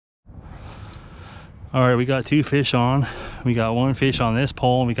All right, we got 2 fish on. We got 1 fish on this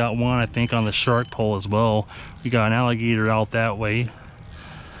pole, and we got 1, I think, on the shark pole as well. We got an alligator out that way.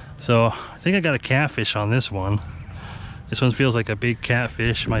 So I think I got a catfish on this one. This one feels like a big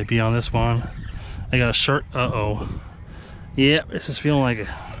catfish. Might be on this one. I got a shark. Uh-oh. Yep, this is feeling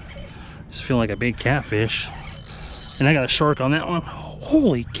like a big catfish. And I got a shark on that one.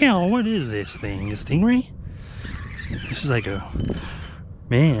 Holy cow, what is this thing? Is it a stingray? This is like a...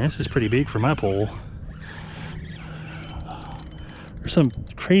 Man, this is pretty big for my pole. There's some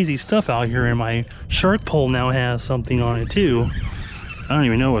crazy stuff out here, and my shark pole now has something on it too. I don't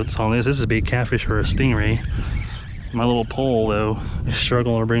even know what's on this. This is a big catfish or a stingray. My little pole, though, is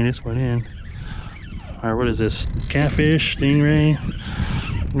struggling to bring this one in. All right, what is this? Catfish, stingray.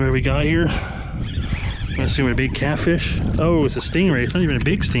 What do we got here? I'm assuming a big catfish. Oh, it's a stingray. It's not even a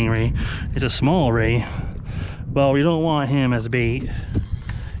big stingray. It's a small ray. Well, we don't want him as bait.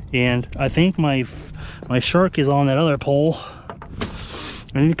 And I think my shark is on that other pole.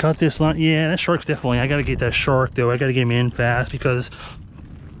 I need to cut this line. Yeah, that shark's definitely... I gotta get that shark, though. I gotta get him in fast because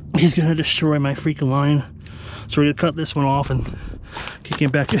he's gonna destroy my freaking line. So we're gonna cut this one off and kick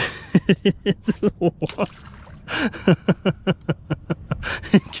him back into the water.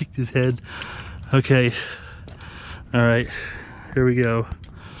 Kicked his head. Okay. All right. Here we go.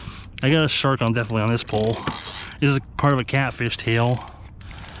 I got a shark on definitely on this pole. This is part of a catfish tail.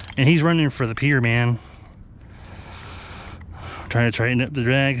 And he's running for the pier, man. I'm trying to tighten up the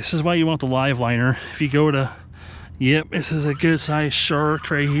drag. This is why you want the live liner. If you go to... Yep, this is a good sized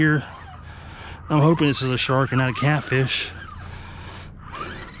shark right here. I'm hoping this is a shark and not a catfish.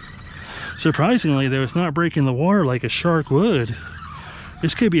 Surprisingly, though, it's not breaking the water like a shark would.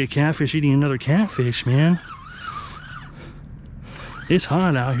 This could be a catfish eating another catfish, man. It's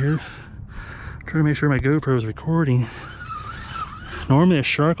hot out here. I'm trying to make sure my GoPro is recording. Normally a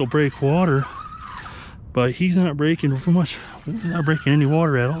shark will break water, but he's not breaking much. He's not breaking any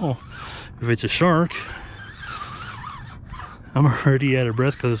water at all. If it's a shark, I'm already out of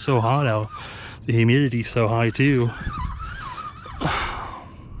breath because it's so hot out. The humidity's so high too.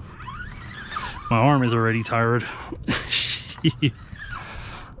 My arm is already tired.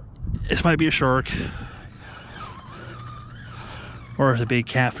 This might be a shark. Or it's a big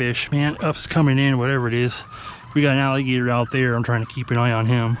catfish. Man, up's coming in, whatever it is. We got an alligator out there. I'm trying to keep an eye on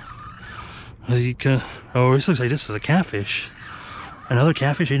him. Oh, this looks like this is a catfish. Another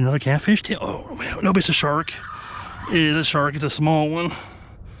catfish, another catfish tail. Oh, man, no, it's a shark. It is a shark. It's a small one.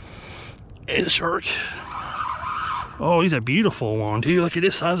 It's a shark. Oh, he's a beautiful one, too. Look at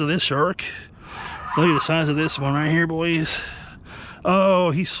this size of this shark. Look at the size of this one right here, boys.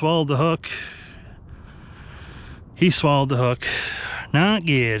 Oh, he swallowed the hook. He swallowed the hook. Not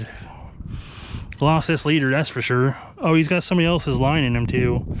good. Lost this leader, that's for sure. Oh, he's got somebody else's line in him,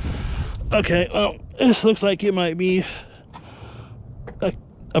 too. Okay, well, this looks like it might be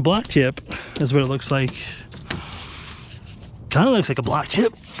a black tip, is what it looks like. Kind of looks like a black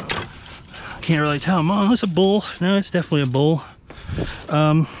tip. Can't really tell. Oh, it's a bull. No, it's definitely a bull.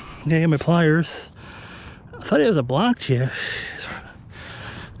 Yeah, I got my pliers. I thought it was a black tip.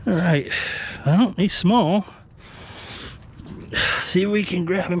 All right. Well, he's small. See if we can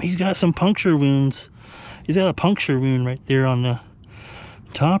grab him. He's got some puncture wounds. He's got a puncture wound right there on the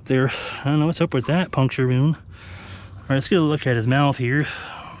top there. I don't know what's up with that puncture wound. All right, let's get a look at his mouth here.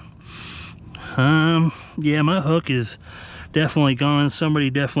 Yeah, my hook is definitely gone. Somebody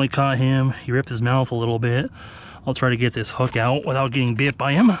definitely caught him. He ripped his mouth a little bit. I'll try to get this hook out without getting bit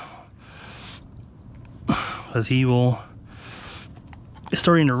by him, because he will... It's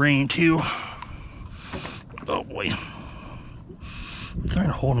starting to rain too. Oh boy. I'm trying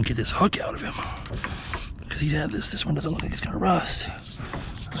to hold and get this hook out of him, because he's had this one doesn't look like it's gonna rust.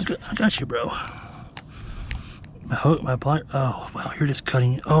 I got you, bro. My hook, my plier. Oh wow, you're just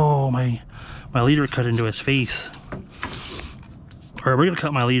cutting. Oh, my leader cut into his face. All right, we're gonna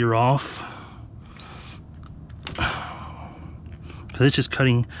cut my leader off, because it's just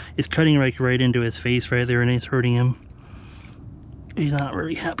cutting. It's cutting right into his face right there, and it's hurting him. He's not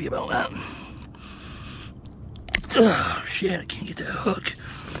really happy about that. Oh shit, I can't get that hook.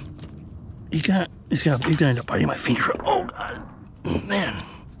 He's gonna end up biting my finger. Oh god, man.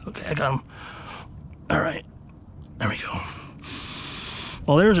 Okay, I got him. All right, there we go.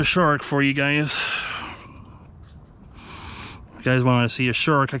 Well, there's a shark for you guys. If you guys want to see a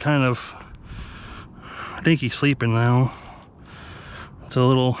shark, I think he's sleeping now. It's a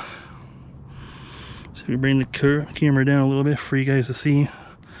little... So if we bring the camera down a little bit for you guys to see.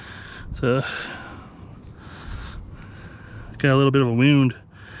 It's got a little bit of a wound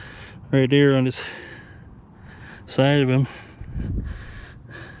right there on this side of him.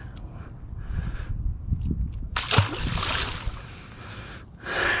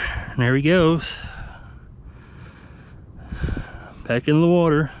 And there he goes. Back in the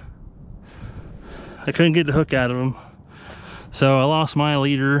water. I couldn't get the hook out of him. So I lost my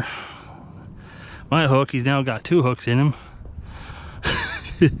leader. My hook, he's now got 2 hooks in him.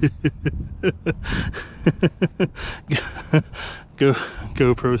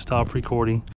 GoPro stop recording.